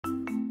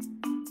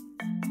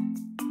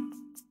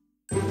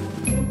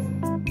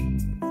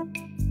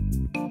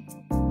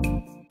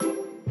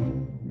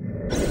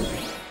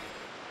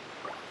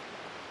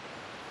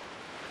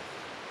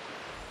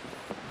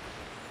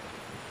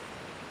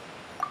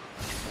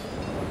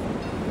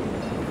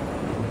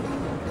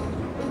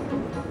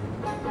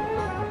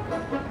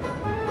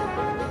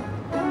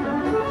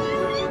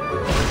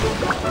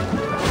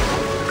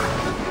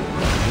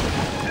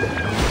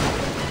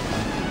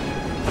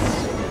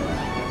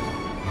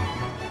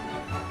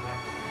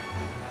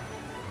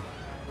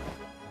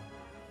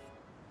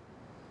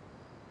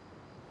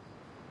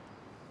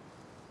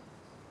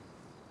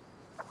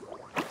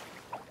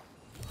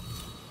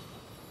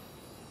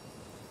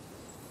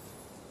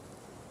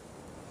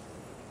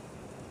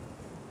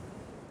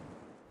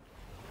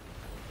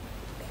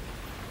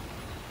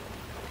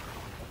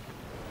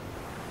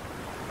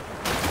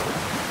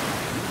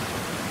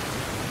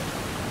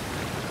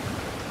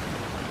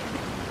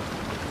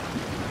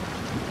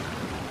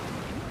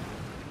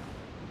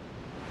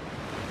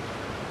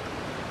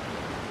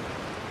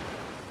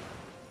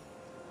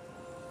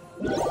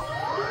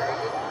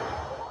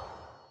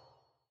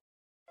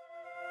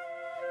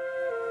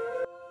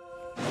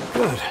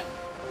Good.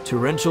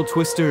 Torrential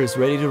Twister is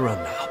ready to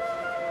run now.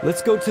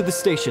 Let's go to the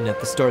station at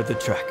the start of the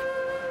track.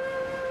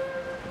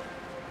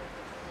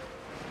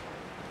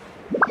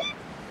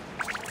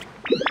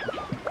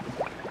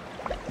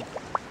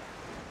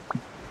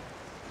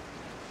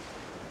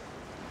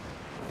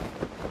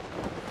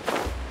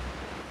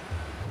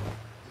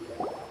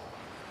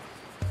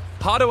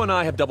 Otto and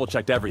I have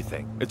double-checked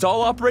everything. It's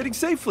all operating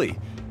safely.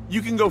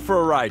 You can go for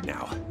a ride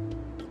now.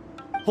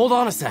 Hold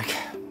on a sec.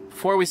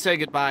 Before we say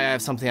goodbye, I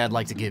have something I'd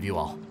like to give you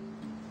all.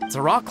 It's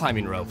a rock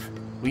climbing rope.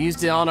 We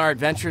used it on our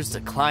adventures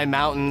to climb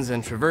mountains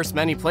and traverse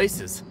many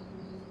places.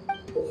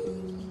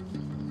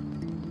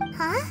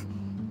 Huh?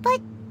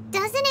 But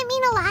doesn't it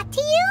mean a lot to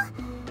you?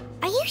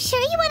 Are you sure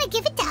you want to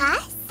give it to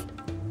us?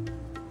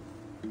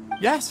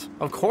 Yes,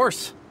 of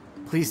course.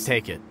 Please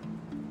take it.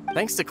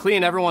 Thanks to Klee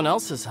and everyone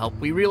else's help,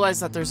 we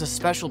realized that there's a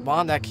special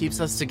bond that keeps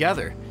us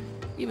together.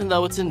 Even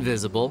though it's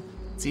invisible,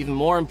 it's even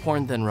more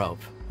important than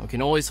rope. We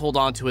can always hold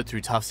on to it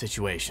through tough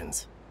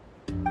situations.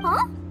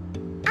 Huh?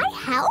 I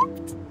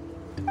helped?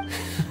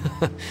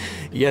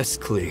 Yes,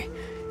 Klee.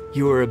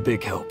 You are a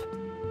big help.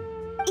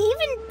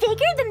 Even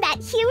bigger than that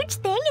huge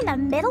thing in the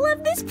middle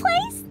of this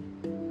place?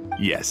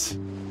 Yes,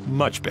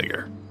 much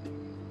bigger.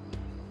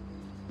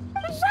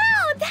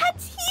 Wow,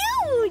 that's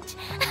huge!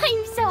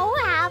 I'm so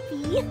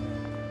happy.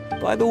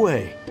 By the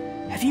way,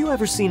 have you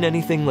ever seen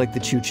anything like the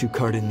choo-choo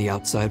cart in the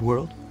outside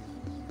world?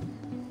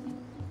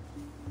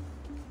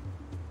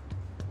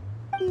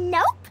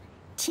 Nope.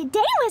 Today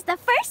was the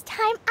first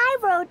time I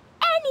rode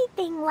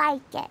anything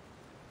like it.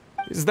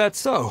 Is that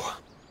so?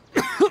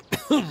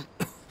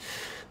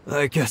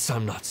 I guess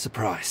I'm not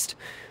surprised.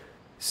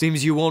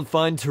 Seems you won't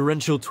find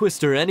Torrential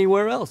Twister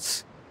anywhere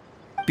else.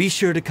 Be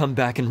sure to come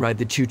back and ride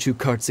the choo-choo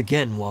carts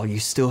again while you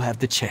still have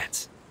the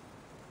chance.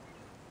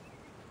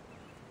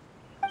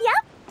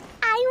 Yep,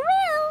 I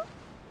will.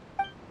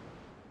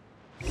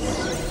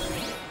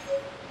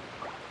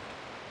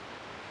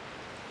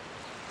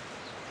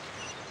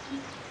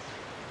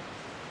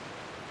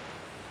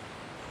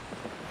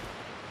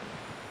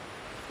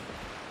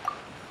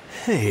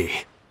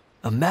 Hey,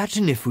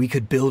 imagine if we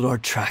could build our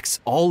tracks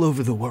all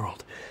over the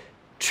world.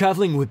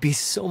 Traveling would be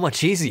so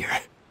much easier.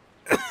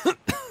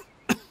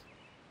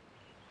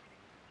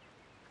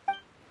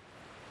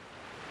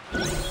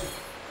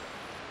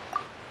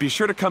 Be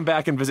sure to come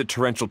back and visit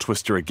Torrential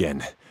Twister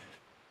again.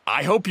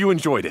 I hope you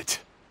enjoyed it.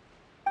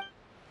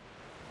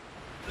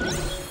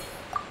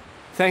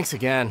 Thanks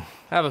again.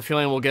 I have a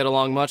feeling we'll get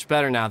along much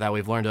better now that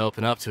we've learned to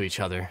open up to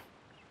each other.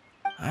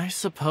 I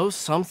suppose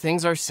some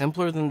things are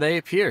simpler than they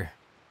appear.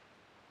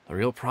 The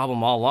real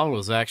problem all along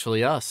was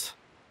actually us.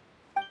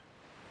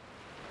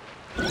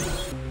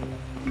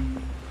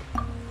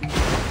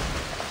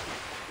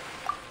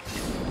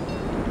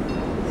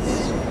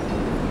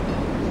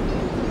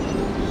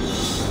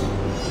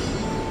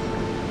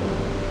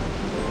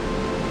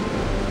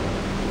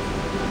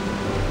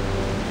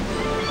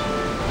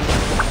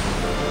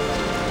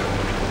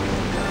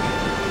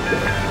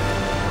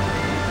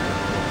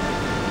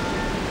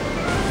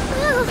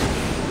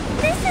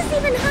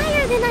 Even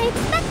higher than I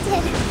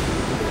expected.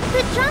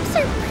 The drops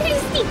are pretty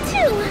steep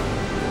too.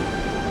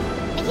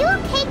 Are you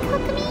okay,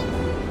 Kokomi?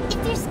 If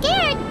you're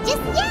scared,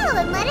 just yell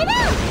and let it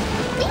out.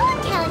 We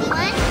won't tell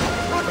anyone.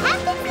 What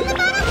happens in the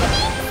bottle to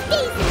me,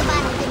 stays in the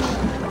bottle to me.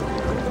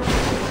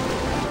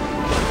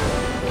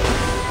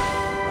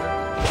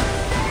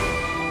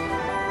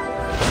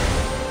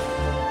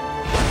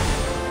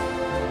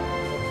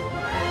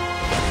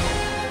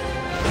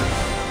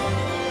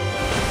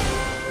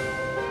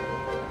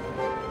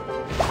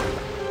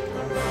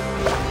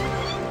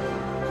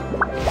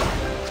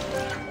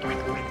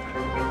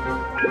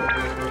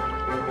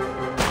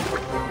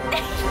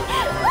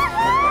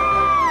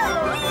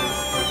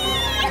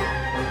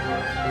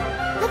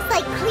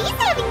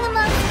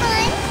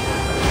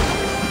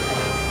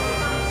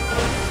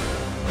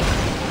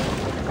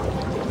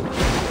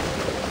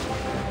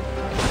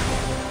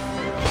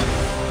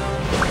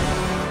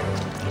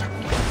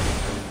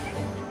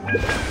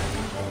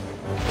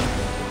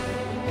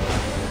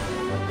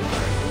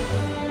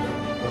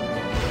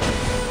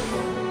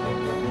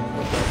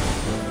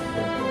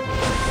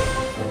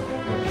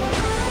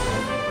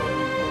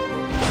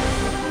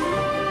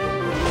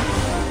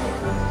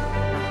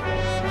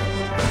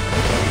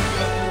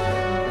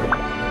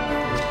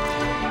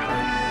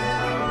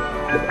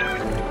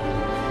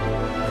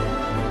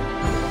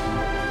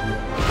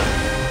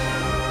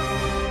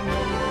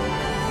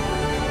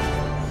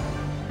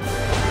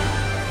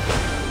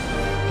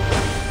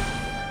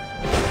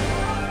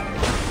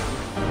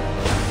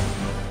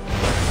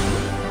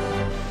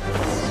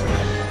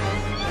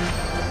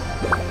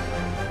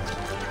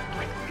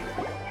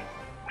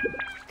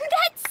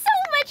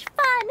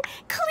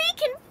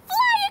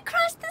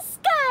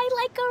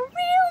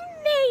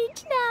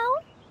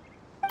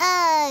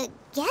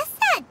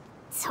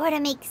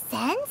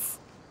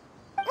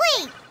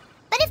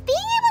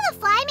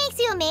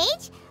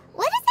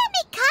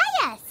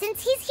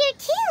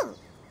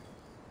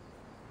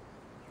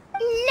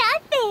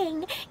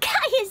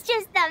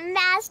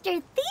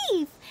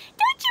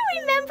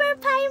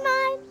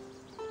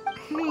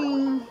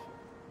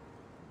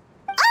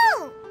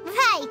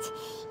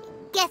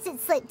 that. Guess it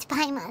slipped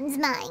Paimon's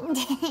mind.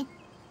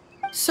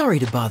 Sorry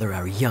to bother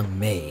our young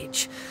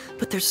mage,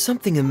 but there's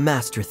something a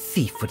master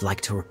thief would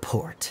like to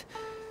report.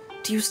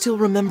 Do you still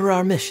remember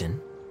our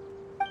mission?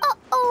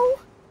 Uh-oh.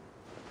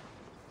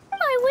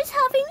 I was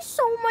having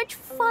so much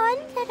fun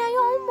that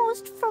I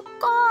almost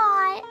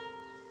forgot.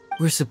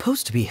 We're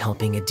supposed to be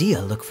helping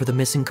Adia look for the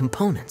missing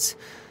components.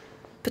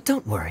 But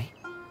don't worry,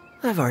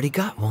 I've already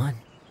got one.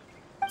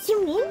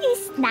 You mean you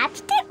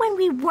snatched it when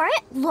we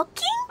weren't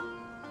looking?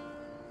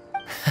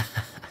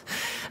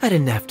 I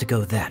didn't have to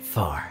go that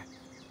far.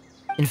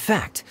 In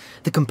fact,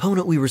 the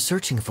component we were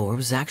searching for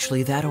was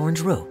actually that orange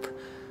rope.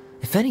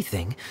 If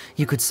anything,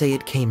 you could say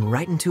it came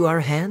right into our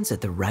hands at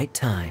the right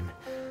time.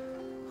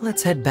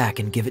 Let's head back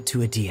and give it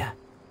to Adia.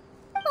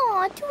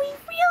 Aw, do we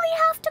really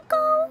have to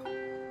go?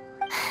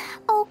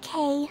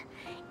 Okay.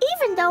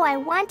 Even though I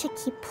want to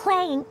keep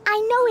playing, I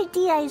know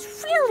Adia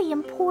is really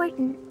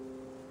important.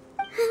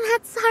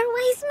 That's our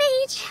wise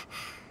mage.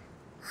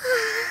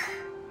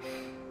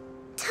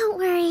 Don't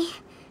worry.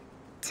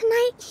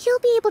 Tonight, you'll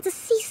be able to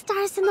see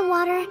stars in the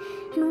water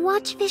and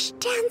watch fish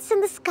dance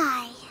in the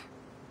sky.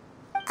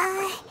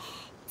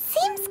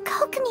 Seems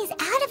Kokomi's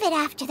out of it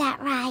after that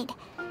ride.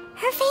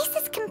 Her face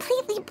is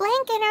completely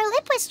blank and her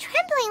lip was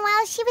trembling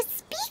while she was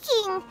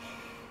speaking.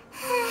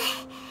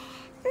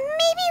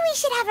 Maybe we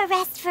should have a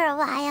rest for a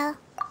while.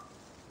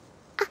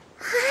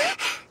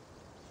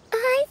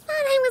 I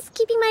thought I was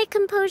keeping my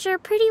composure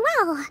pretty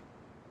well.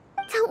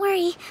 Don't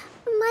worry,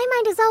 my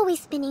mind is always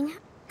spinning.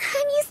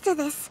 I'm used to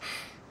this.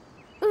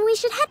 We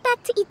should head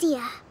back to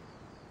Adia.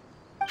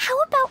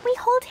 How about we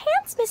hold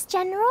hands, Miss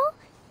General?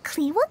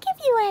 Klee will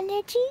give you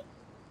energy.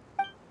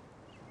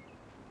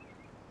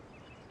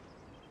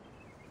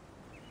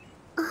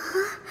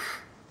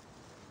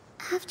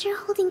 After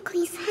holding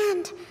Klee's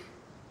hand,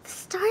 the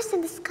stars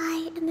in the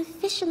sky and the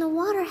fish in the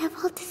water have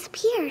all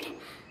disappeared.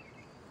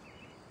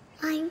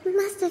 I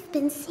must have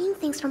been seeing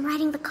things from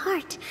riding the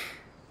cart.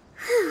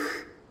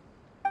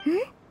 What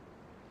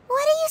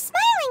are you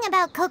smiling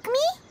about,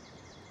 Kokomi?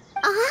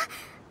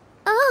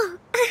 Oh.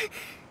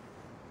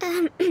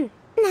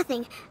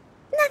 Nothing.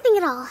 Nothing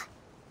at all.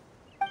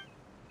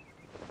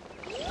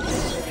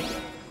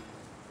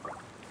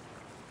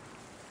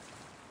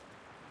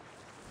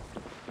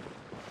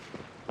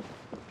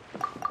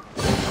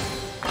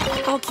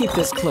 I'll keep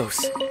this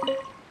close.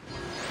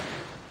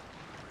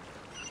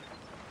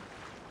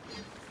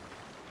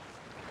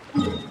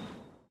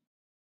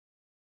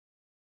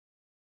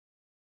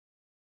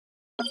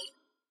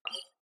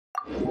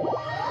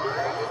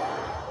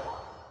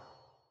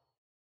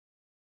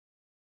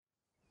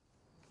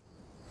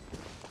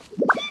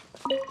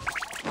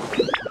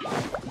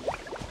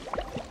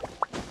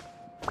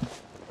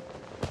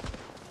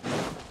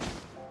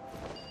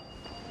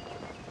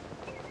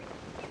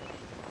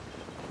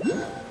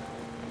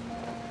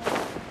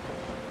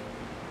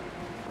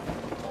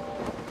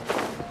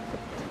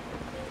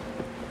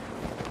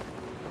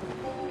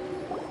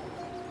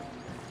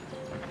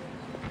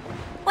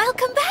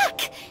 Welcome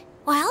back!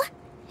 Well,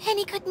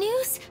 any good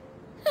news?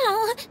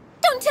 Oh,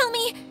 don't tell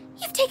me!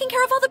 You've taken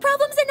care of all the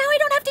problems and now I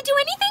don't have to do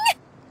anything?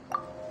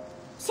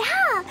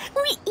 Yeah,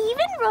 we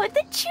even rode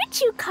the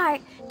choo-choo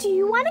cart. Do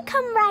you want to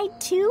come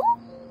ride too?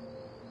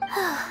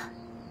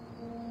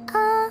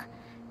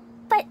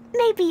 But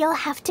maybe you'll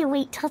have to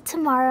wait till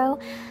tomorrow.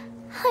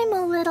 I'm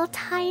a little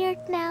tired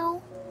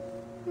now.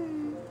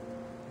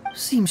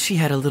 Seems she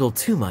had a little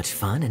too much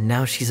fun and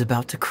now she's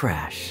about to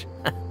crash.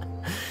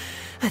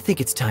 I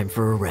think it's time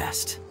for a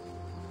rest.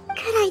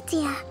 Good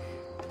idea.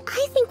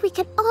 I think we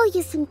could all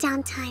use some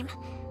downtime.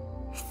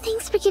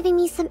 Thanks for giving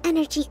me some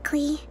energy,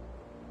 Klee.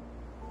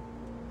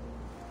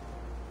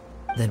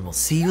 Then we'll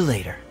see you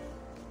later.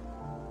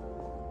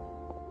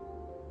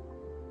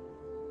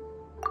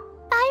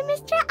 Bye,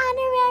 Mr.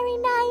 Honorary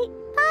Knight.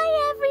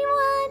 Bye,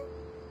 everyone.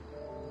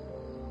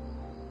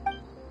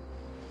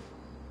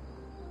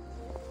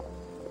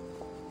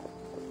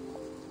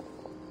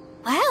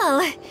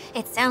 Well,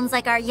 it sounds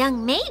like our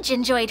young mage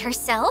enjoyed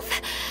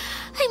herself.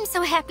 I'm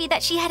so happy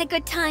that she had a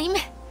good time.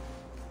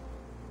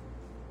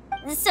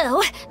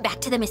 So, back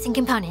to the missing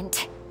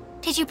component.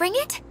 Did you bring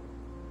it?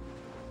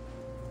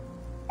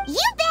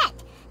 You bet!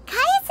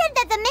 Kaya said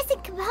that the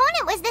missing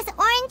component was this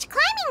orange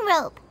climbing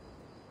rope.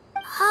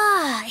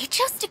 Ah, it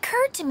just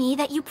occurred to me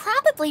that you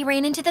probably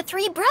ran into the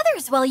three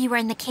brothers while you were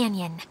in the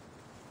canyon.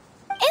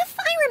 If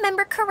I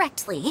remember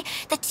correctly,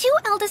 the two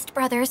eldest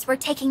brothers were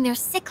taking their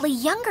sickly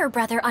younger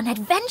brother on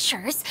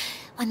adventures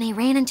when they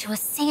ran into a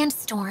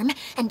sandstorm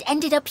and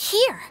ended up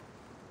here.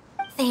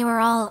 They were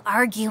all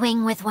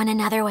arguing with one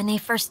another when they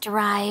first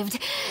arrived,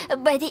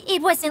 but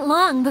it wasn't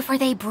long before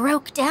they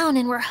broke down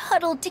and were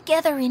huddled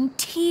together in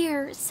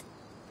tears.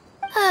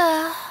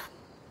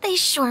 They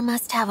sure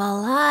must have a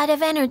lot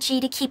of energy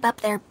to keep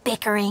up their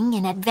bickering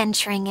and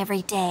adventuring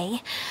every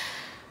day.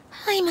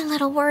 I'm a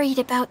little worried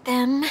about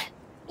them,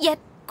 yet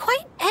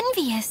quite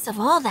envious of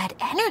all that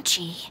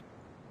energy.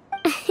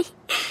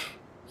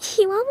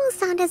 You almost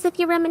sound as if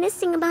you're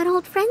reminiscing about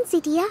old friends,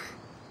 Adia.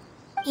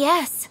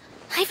 Yes,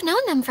 I've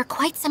known them for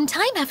quite some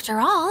time after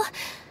all.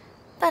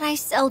 but I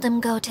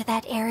seldom go to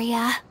that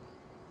area.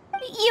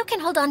 You can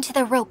hold on to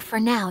the rope for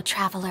now,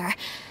 Traveler.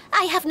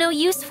 I have no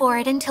use for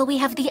it until we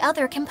have the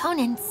other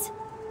components.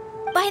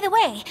 By the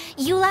way,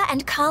 Eula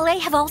and Kale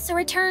have also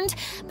returned,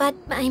 but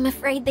I'm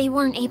afraid they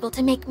weren't able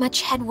to make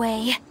much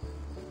headway.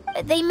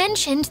 They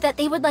mentioned that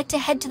they would like to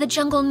head to the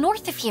jungle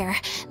north of here,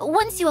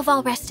 once you have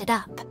all rested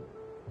up.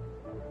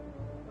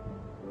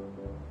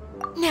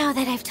 Now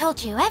that I've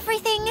told you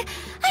everything,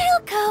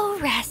 I'll go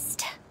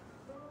rest.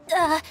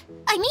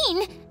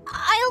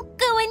 I'll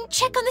go and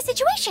check on the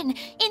situation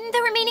in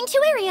the remaining 2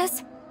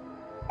 areas.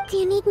 Do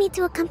you need me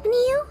to accompany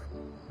you?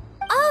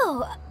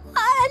 Oh,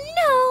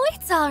 no,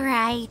 it's all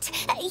right.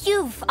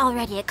 You've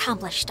already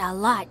accomplished a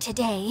lot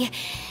today.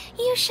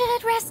 You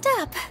should rest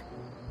up.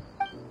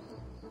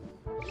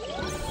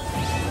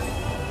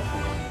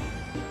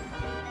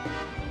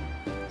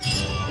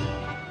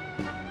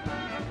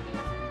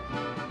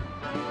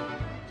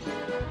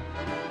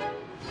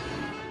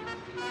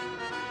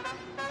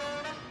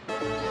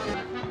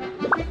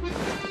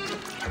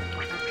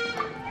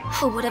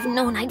 Who would have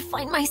known I'd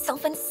find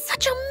myself in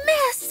such a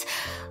mess?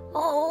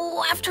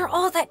 Oh, after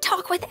all that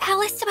talk with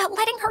Alice about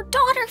letting her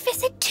daughter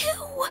visit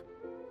too.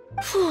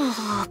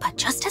 But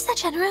just as the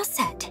general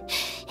said,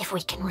 if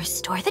we can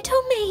restore the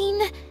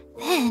domain,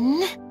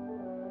 then...